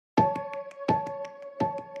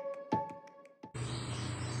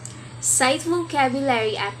Sight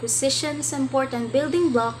vocabulary acquisition is an important building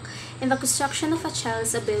block in the construction of a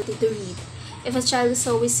child's ability to read. If a child is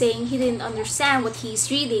always saying he didn't understand what he is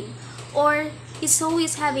reading, or is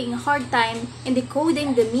always having a hard time in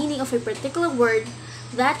decoding the meaning of a particular word,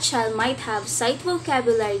 that child might have sight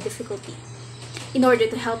vocabulary difficulty. In order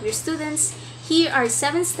to help your students, here are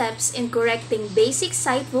 7 steps in correcting basic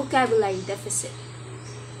sight vocabulary deficit.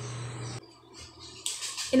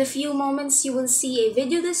 In a few moments, you will see a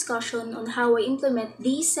video discussion on how I implement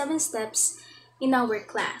these 7 steps in our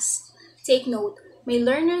class. Take note, my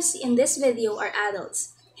learners in this video are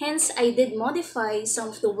adults. Hence, I did modify some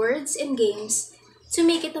of the words and games to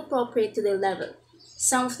make it appropriate to their level.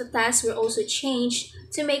 Some of the tasks were also changed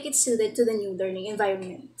to make it suited to the new learning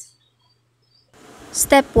environment.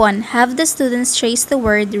 Step 1. Have the students trace the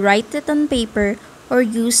word, write it on paper, or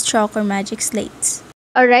use chalk or magic slates.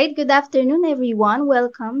 Alright, good afternoon everyone.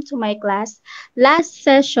 Welcome to my class. Last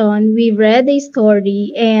session, we read a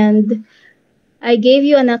story and I gave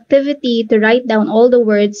you an activity to write down all the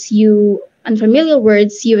unfamiliar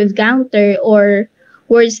words you encounter or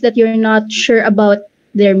words that you're not sure about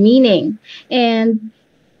their meaning. And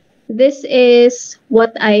this is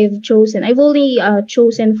what I've chosen. I've only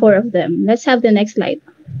chosen 4 of them. Let's have the next slide.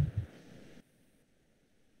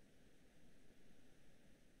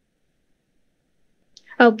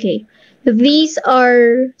 Okay, these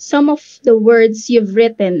are some of the words you've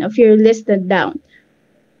written if you're listed down.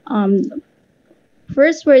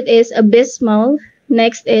 First word is abysmal,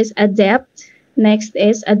 next is adept, next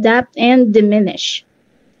is adapt and diminish.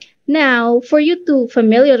 Now, for you to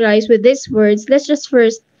familiarize with these words, let's just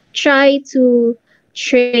first try to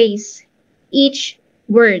trace each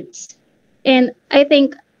words. And I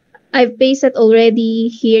think I've pasted already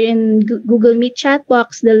here in Google Meet chat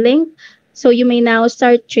box the link. So you may now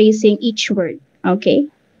start tracing each word, okay?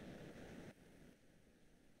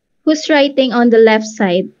 Who's writing on the left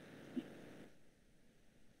side?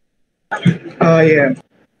 Yeah.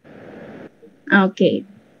 Okay.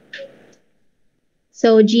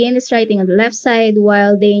 So Gian is writing on the left side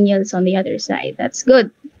while Daniel's on the other side. That's good.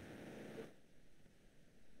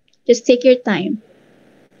 Just take your time.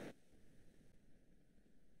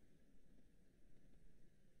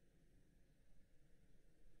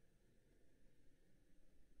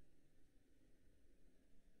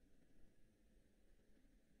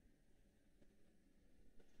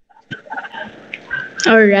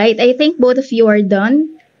 All right, I think both of you are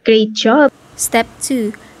done. Great job. Step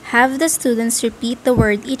 2. Have the students repeat the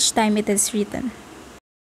word each time it is written.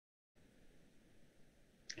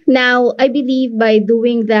 Now, I believe by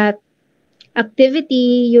doing that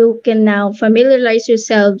activity, you can now familiarize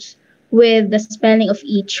yourselves with the spelling of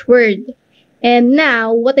each word. And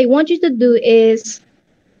now, what I want you to do is,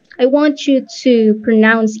 I want you to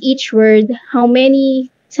pronounce each word, how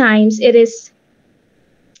many times it is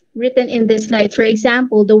written in this slide. For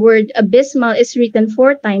example, the word abysmal is written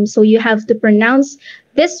 4 times, so you have to pronounce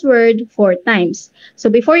this word 4 times. So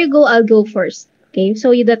before you go, I'll go first, okay?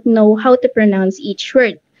 So you don't know how to pronounce each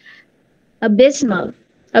word. Abysmal,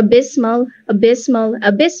 abysmal, abysmal,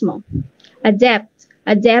 abysmal. Adept,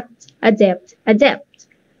 adept, adept, adept.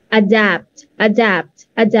 Adapt, adapt,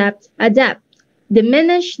 adapt, adapt.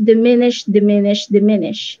 Diminish, diminish, diminish,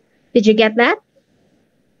 diminish. Did you get that?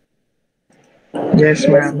 Yes,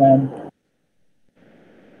 ma'am.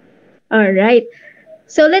 All right.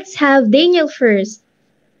 So let's have Daniel first.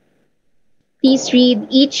 Please read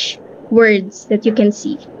each words that you can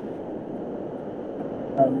see.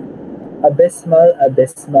 Abysmal,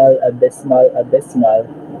 abysmal, abysmal, abysmal.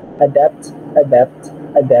 Adapt, adapt,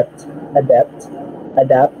 adapt, adapt.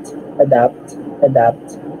 Adapt, adapt,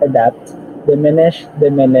 adapt, adapt. Diminish,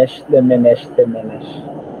 diminish, diminish, diminish.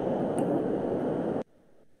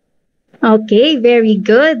 Okay, very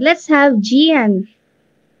good. Let's have Gian.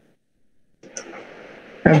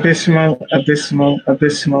 Abysmal, abysmal,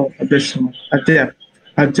 abysmal, abysmal. Adapt,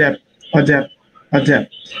 adapt, adapt,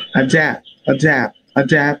 adapt. Adapt, adapt,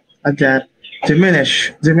 adapt, adapt.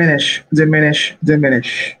 Diminish, diminish, diminish,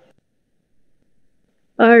 diminish.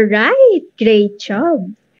 All right, great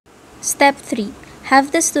job. Step 3.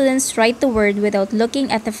 Have the students write the word without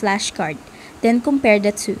looking at the flashcard. Then compare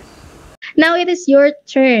the two. Now it is your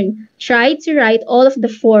turn. Try to write all of the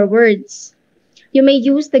 4 words. You may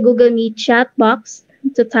use the Google Meet chat box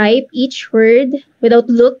to type each word without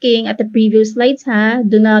looking at the previous slides.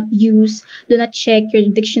 Do not check your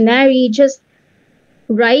dictionary. Just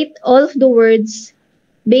write all of the words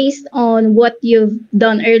based on what you've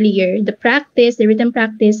done earlier, the practice, the written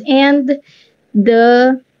practice, and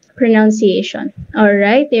the pronunciation. All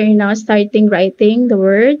right, they're now starting writing the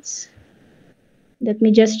words. Let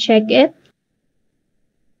me just check it.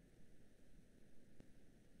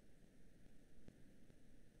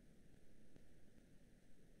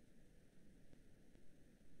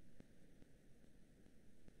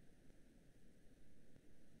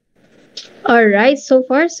 All right, so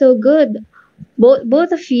far so good.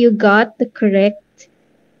 Both of you got the correct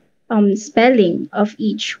spelling of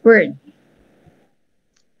each word.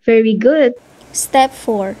 Very good. Step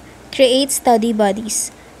 4. Create study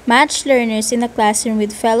buddies. Match learners in a classroom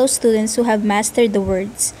with fellow students who have mastered the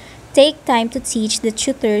words. Take time to teach the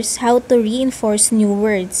tutors how to reinforce new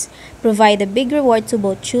words. Provide a big reward to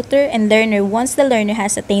both tutor and learner once the learner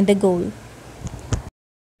has attained the goal.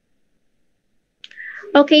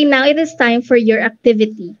 Okay, now it is time for your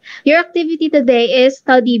activity. Your activity today is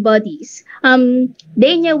study buddies.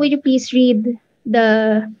 Daniel, will you please read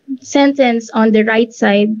the sentence on the right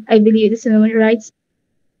side? I believe it's on the right side.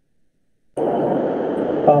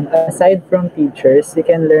 Aside from teachers, you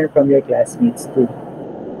can learn from your classmates too.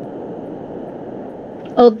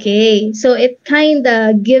 Okay, so it kind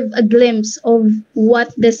of give a glimpse of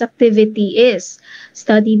what this activity is,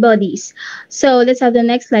 study buddies. So let's have the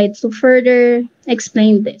next slide to further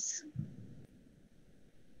explain this.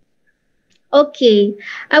 Okay,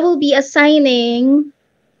 I will be assigning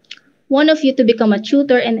one of you to become a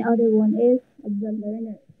tutor and the other one is the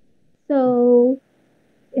learner. So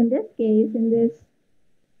in this case, in this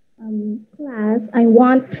class, I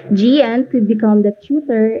want Gian to become the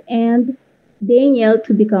tutor and Daniel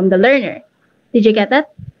to become the learner. Did you get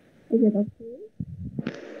that? Is it okay?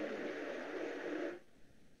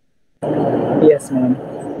 Yes, ma'am.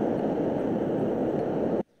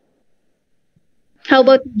 How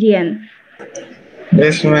about Gian?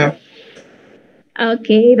 Yes, ma'am.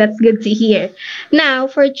 Okay, that's good to hear. Now,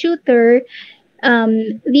 for tutor,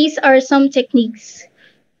 these are some techniques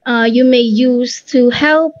you may use to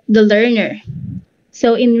help the learner.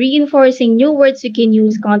 So, in reinforcing new words, you can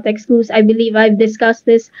use context clues. I believe I've discussed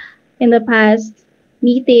this in the past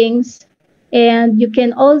meetings. And you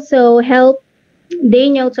can also help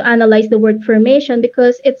Daniel to analyze the word formation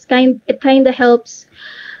because it kind of helps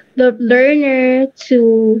the learner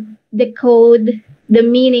to decode the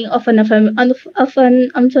meaning of an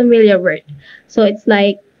unfamiliar word. So it's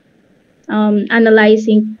like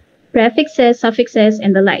analyzing prefixes, suffixes,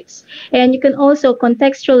 and the likes. And you can also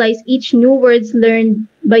contextualize each new words learned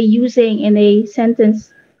by using in a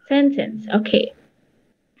sentence. Sentence. Okay.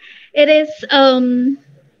 It is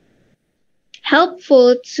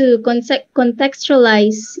helpful to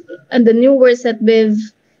contextualize the new words that we've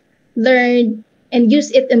learned and use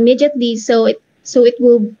it immediately so it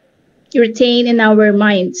will retain in our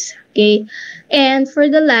minds. Okay. And for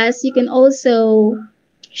the last, you can also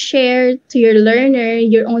share to your learner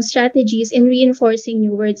your own strategies in reinforcing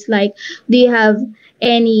new words. Like, do you have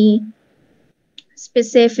any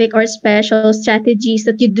specific or special strategies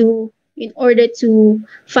that you do in order to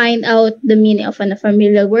find out the meaning of an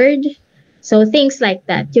familiar word? So things like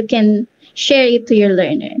that. You can share it to your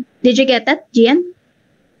learner. Did you get that, Gian?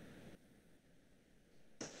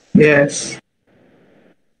 Yes.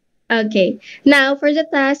 Okay. Now, for the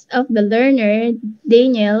task of the learner,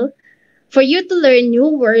 Daniel, for you to learn new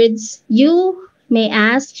words, you may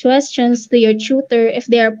ask questions to your tutor if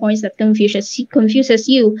there are points that confuses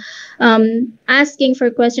you. Asking for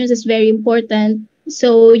questions is very important,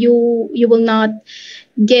 so you will not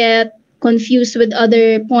get confused with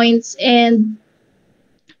other points and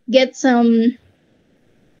get some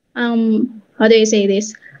how do you say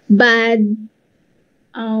this, bad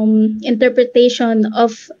interpretation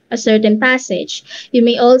of a certain passage. You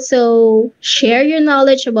may also share your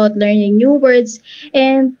knowledge about learning new words,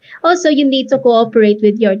 and also you need to cooperate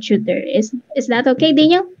with your tutor. Is that okay,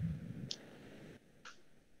 Daniel?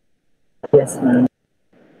 Yes, ma'am.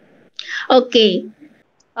 Okay.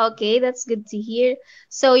 Okay, that's good to hear.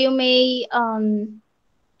 So you may um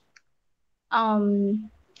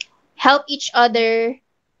help each other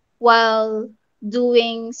while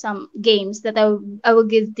doing some games that I will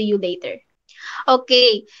give to you later.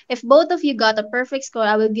 Okay, if both of you got a perfect score,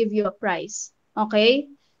 I will give you a prize. Okay?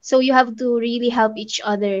 So you have to really help each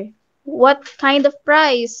other. What kind of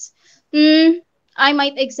prize? I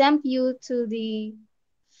might exempt you to the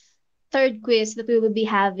third quiz that we will be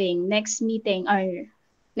having next meeting or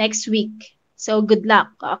next week. So good luck,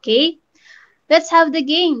 okay? Let's have the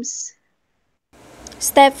games.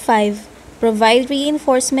 Step 5. Provide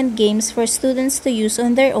reinforcement games for students to use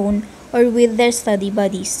on their own or with their study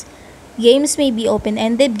buddies. Games may be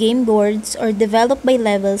open-ended game boards or developed by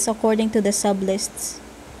levels according to the sublists.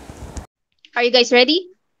 Are you guys ready?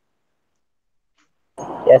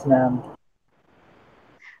 Yes, ma'am.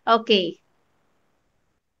 Okay.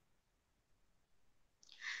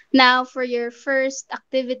 Now, for your first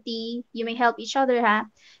activity, you may help each other, ha?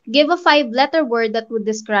 Give a five-letter word that would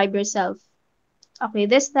describe yourself. Okay,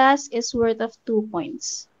 this task is worth of 2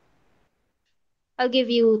 points. I'll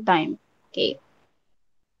give you time. Okay.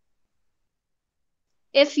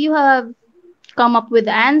 If you have come up with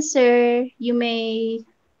the answer, you may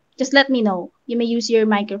just let me know. You may use your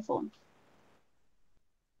microphone.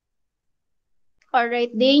 All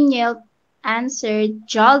right, Daniel answered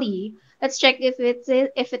jolly. Let's check if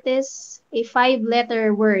it is a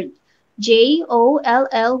five-letter word. Jolly.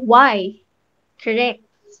 Correct.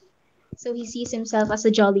 So he sees himself as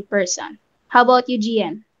a jolly person. How about you,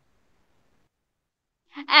 Gian?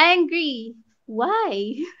 Angry.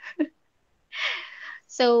 Why?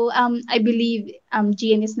 So I believe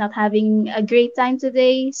Gian is not having a great time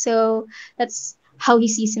today. So that's how he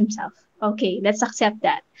sees himself. Okay, let's accept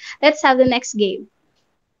that. Let's have the next game.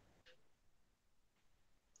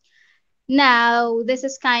 Now, this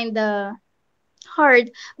is kind of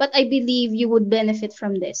hard, but I believe you would benefit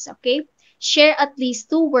from this, okay? Share at least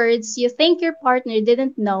two words you think your partner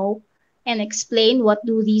didn't know and explain what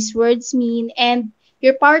do these words mean, and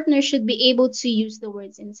your partner should be able to use the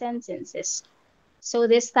words in sentences. So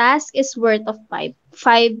this task is worth of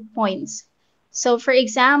five points. So for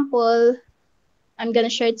example, I'm gonna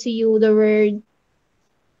share to you the word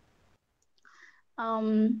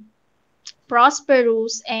um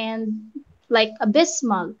prosperous and like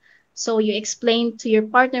abysmal. So you explain to your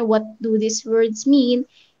partner what do these words mean,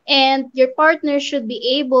 and your partner should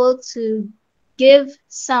be able to give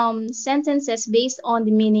some sentences based on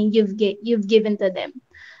the meaning you've given to them.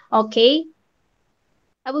 Okay?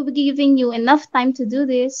 I will be giving you enough time to do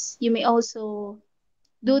this. You may also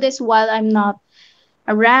do this while I'm not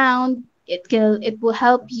around. It will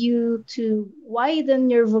help you to widen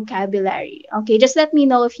your vocabulary. Okay, just let me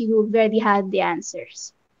know if you already had the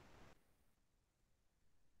answers.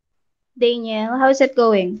 Daniel, how's it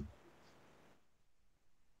going?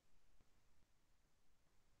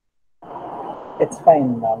 It's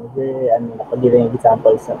fine, ma'am. We're giving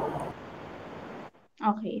examples.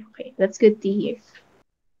 Okay, okay. That's good to hear.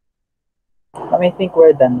 Ma'am, I think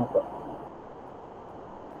we're done na po.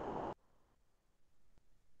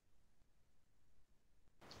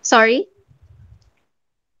 Sorry?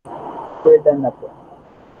 We're done na po.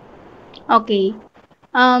 Okay.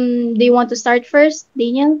 Do you want to start first,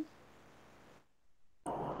 Daniel?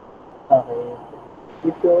 Okay.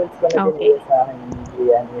 Ito, it's gonna Okay. binigay sa akin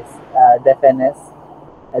Gian is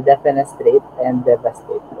defenestrate and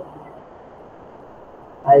devastate po.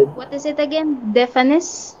 I, What is it again?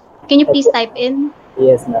 Deafness? Can you please type in?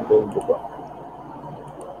 yes, ma'am. Thank you po.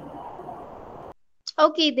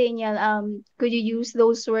 Okay, Daniel. Could you use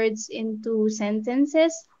those words into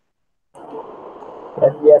sentences?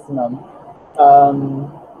 Yes, ma'am. Um,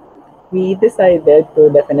 we decided to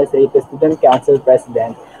defenestrate the student council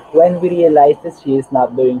president when we realized that she is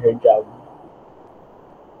not doing her job.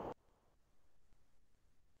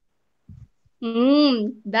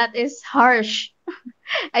 That is harsh.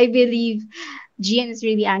 I believe Gian is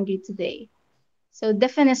really angry today. So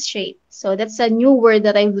defenestrate. So that's a new word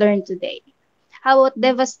that I've learned today. How about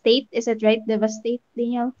devastate? Is it right? Devastate,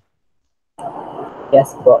 Daniel?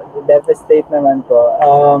 Yes po, devastate naman po.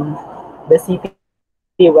 The city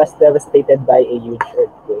was devastated by a huge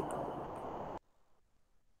earthquake.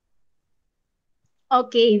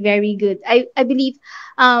 Okay, very good. I believe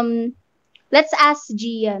um let's ask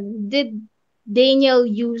Gian. Did Daniel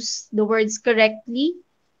use the words correctly?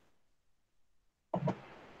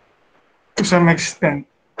 To some extent.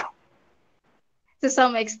 To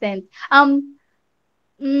some extent.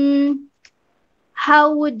 Mm,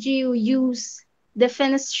 how would you use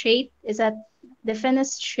defenestrate? Is that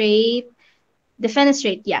defenestrate?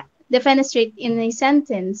 Defenestrate, yeah. Defenestrate in a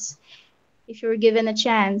sentence if you were given a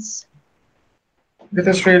chance. It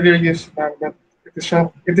is rarely used, ma'am, but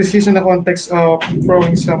it is used in the context of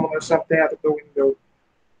throwing someone or something out of the window.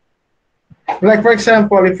 Like for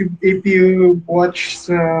example, if you watch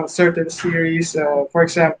certain series, for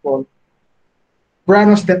example, Bran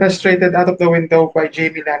was defenestrated out of the window by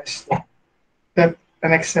Jamie Lannister. That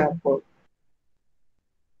an example.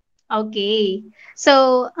 Okay.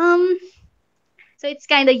 So, so it's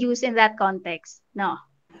kind of used in that context. No.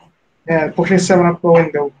 Yeah, pushing someone out the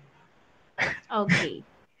window. Okay.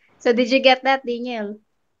 So did you get that, Daniel?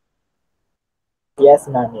 Yes,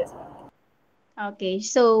 ma'am. Yes, ma'am. Okay.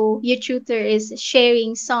 So your tutor is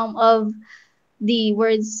sharing some of the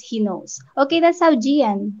words he knows. Okay, that's how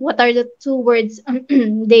Gian. What are the two words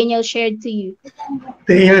Daniel shared to you?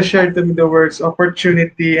 They shared to me the words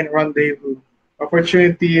opportunity and rendezvous.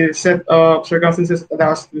 Opportunity is set of circumstances that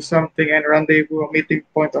allow us to do something, and rendezvous a meeting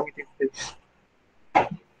point or meeting place.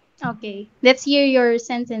 Okay. Let's hear your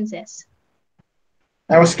sentences.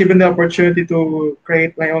 I was given the opportunity to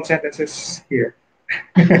create my own sentences here.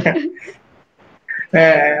 The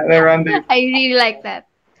rendezvous. I really like that.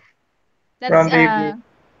 That's Rendezvous.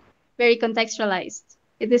 very contextualized.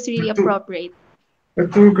 It is The really two, appropriate. the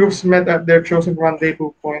two groups met at their chosen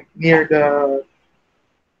rendezvous point near the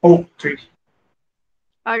oak tree.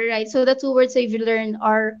 All right. So the two words I've learned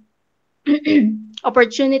are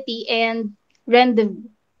opportunity and rendezvous.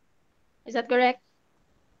 Is that correct?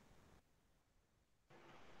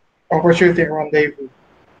 Opportunity and rendezvous.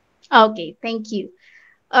 Okay, thank you.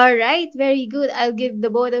 All right, very good. I'll give the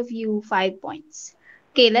both of you 5 points.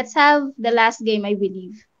 Okay, let's have the last game, I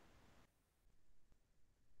believe.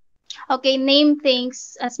 Okay, name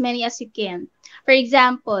things as many as you can. For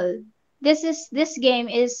example, this game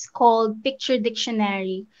is called Picture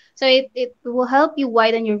Dictionary. So it will help you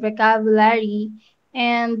widen your vocabulary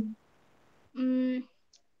and mm,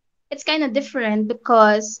 it's kind of different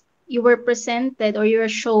because you were presented or you were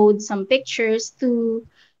showed some pictures to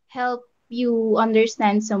help you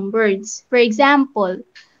understand some words. For example,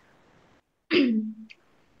 can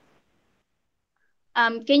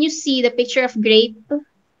you see the picture of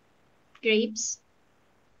grapes?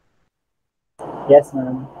 Yes,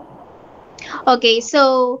 ma'am. Okay,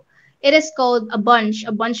 so it is called a bunch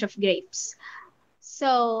of grapes.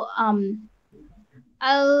 So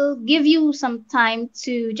I'll give you some time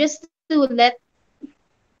to just to let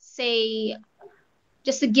say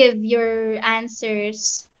just to give your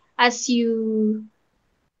answers as you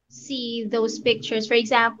see those pictures. For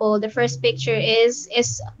example, the first picture is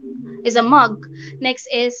a mug. Next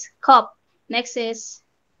is cup. Next is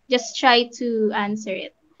just try to answer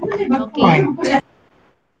it. Okay? Point.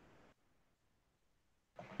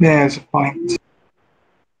 There's a point.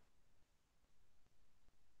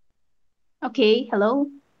 Okay, hello.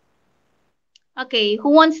 Okay, who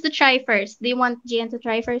wants to try first? Do you want Gian to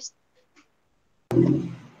try first?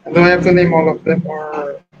 Do I have to name all of them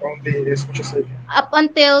or only as much as I can? Up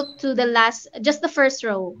until to the last, just the first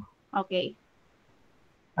row. Okay.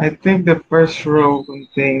 I think the first row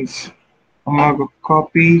contains a mug of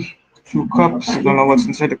coffee, two cups, I don't know what's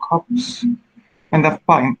inside the cups, and a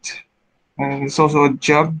pint. And it's also a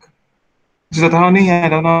jug. Is that honey? I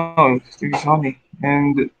don't know. I think it's honey.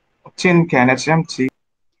 And a tin can that's empty.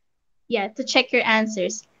 Yeah, to check your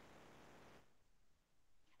answers.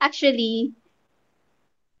 Actually,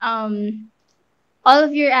 um, all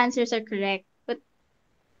of your answers are correct, but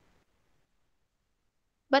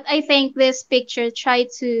I think this picture try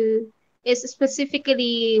to is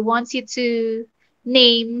specifically wants you to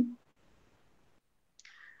name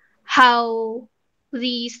how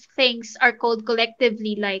these things are called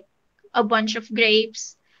collectively, like a bunch of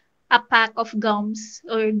grapes, a pack of gums,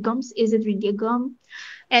 or gums, is it really a gum?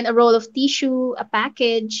 And a roll of tissue, a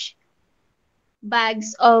package,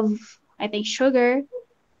 bags of, I think, sugar,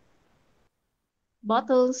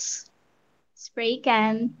 bottles, spray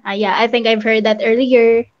can. Yeah, I think I've heard that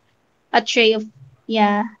earlier. A tray of,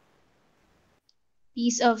 yeah,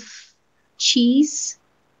 piece of cheese,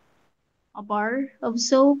 a bar of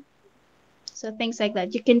soap. So things like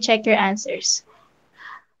that. You can check your answers.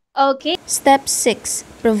 Okay. Step 6.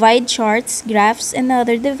 Provide charts, graphs, and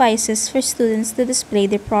other devices for students to display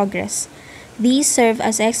their progress. These serve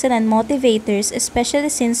as excellent motivators, especially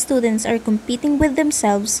since students are competing with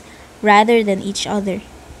themselves rather than each other.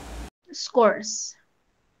 Scores.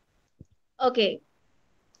 Okay.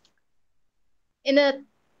 In the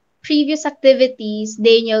previous activities,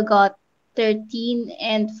 Daniel got 13,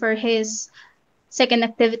 and for his second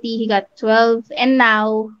activity, he got 12. And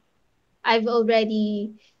now I've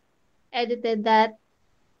already edited that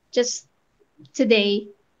just today.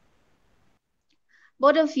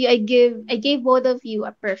 Both of you, I gave both of you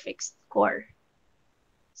a perfect score.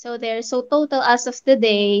 So there, so total as of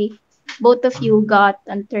today, both of you got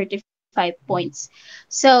on 35 points.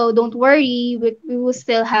 So don't worry, we will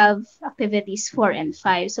still have activities 4 and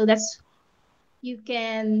 5. So that's you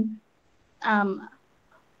can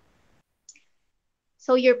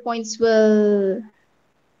so your points will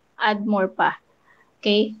add more pa.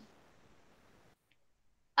 Okay.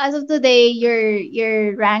 As of today,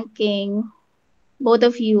 your ranking, both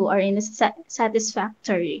of you are in a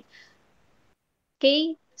satisfactory.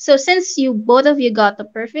 Okay. So since you both of you got the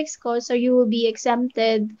perfect score, so you will be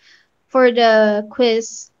exempted for the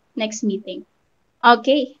quiz next meeting.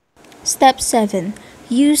 Okay. Step 7.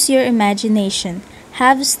 Use your imagination.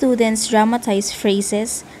 Have students dramatize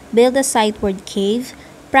phrases, build a sight word cave,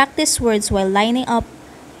 practice words while lining up,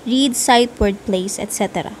 read sight word plays,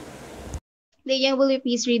 etc. Leon, will you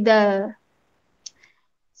please read the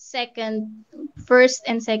first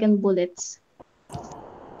and second bullets?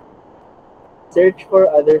 Search for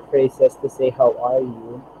other phrases to say how are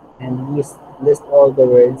you and list all the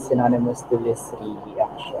words synonymous to this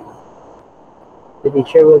reaction. The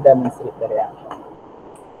teacher will demonstrate the reaction.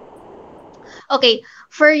 Okay,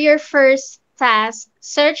 for your first task,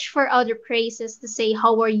 search for other phrases to say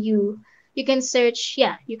how are you. You can search,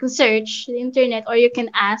 you can search the internet, or you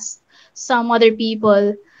can ask some other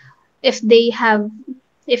people if they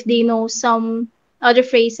know some other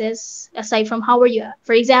phrases aside from how are you.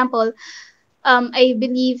 For example, I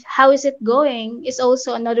believe how is it going is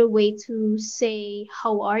also another way to say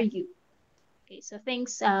how are you. Okay, so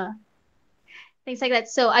things like that.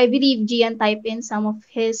 So I believe Gian typed in some of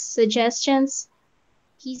his suggestions.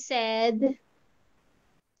 He said,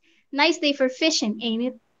 "Nice day for fishing,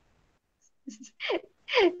 ain't it?"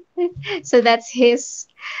 So that's his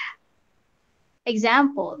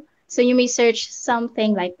example. So you may search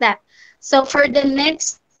something like that. So for the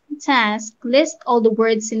next task, list all the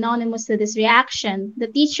words synonymous to this reaction. The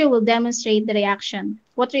teacher will demonstrate the reaction.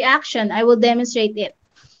 What reaction? I will demonstrate it.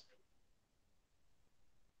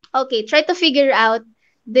 Okay, try to figure out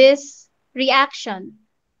this reaction.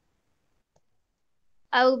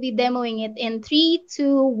 I will be demoing it in 3,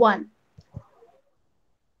 2, 1.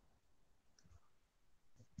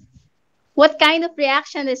 What kind of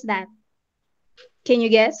reaction is that? Can you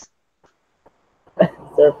guess?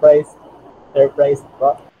 Surprise. Surprise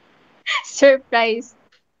po. Surprise.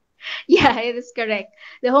 Yeah, it is correct.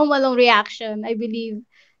 The Home Alone reaction, I believe,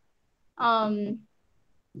 um,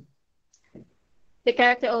 the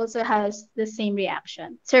character also has the same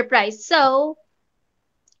reaction. Surprise. So,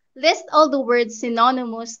 list all the words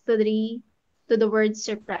synonymous to the word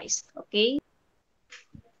surprise. Okay?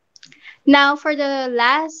 Now, for the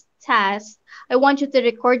last task, I want you to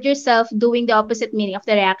record yourself doing the opposite meaning of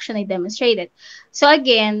the reaction I demonstrated. So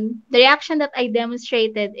again, the reaction that I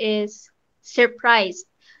demonstrated is surprised.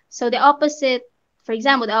 So the opposite, for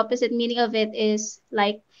example, the opposite meaning of it is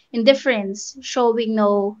like indifference, showing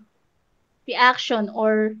no reaction,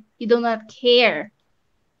 or you do not care.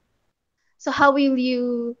 So how will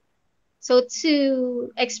you, so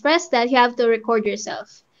to express that, you have to record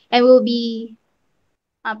yourself, and we'll be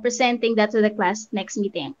presenting that to the class next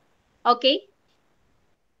meeting. Okay?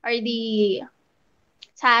 Are the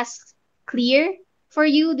tasks clear for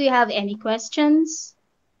you? Do you have any questions?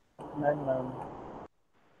 None, ma'am.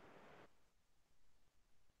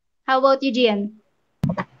 How about you, Gian?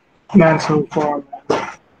 None so far.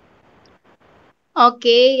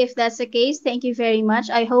 Okay, if that's the case, thank you very much.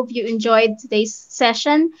 I hope you enjoyed today's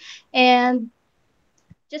session, and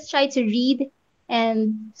just try to read,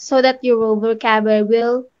 and so that your vocabulary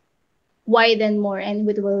will widen more and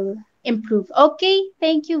it will improve. Okay,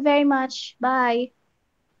 thank you very much. Bye.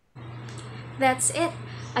 That's it.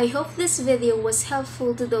 I hope this video was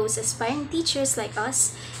helpful to those aspiring teachers like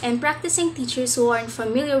us and practicing teachers who aren't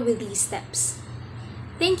familiar with these steps.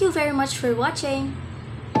 Thank you very much for watching.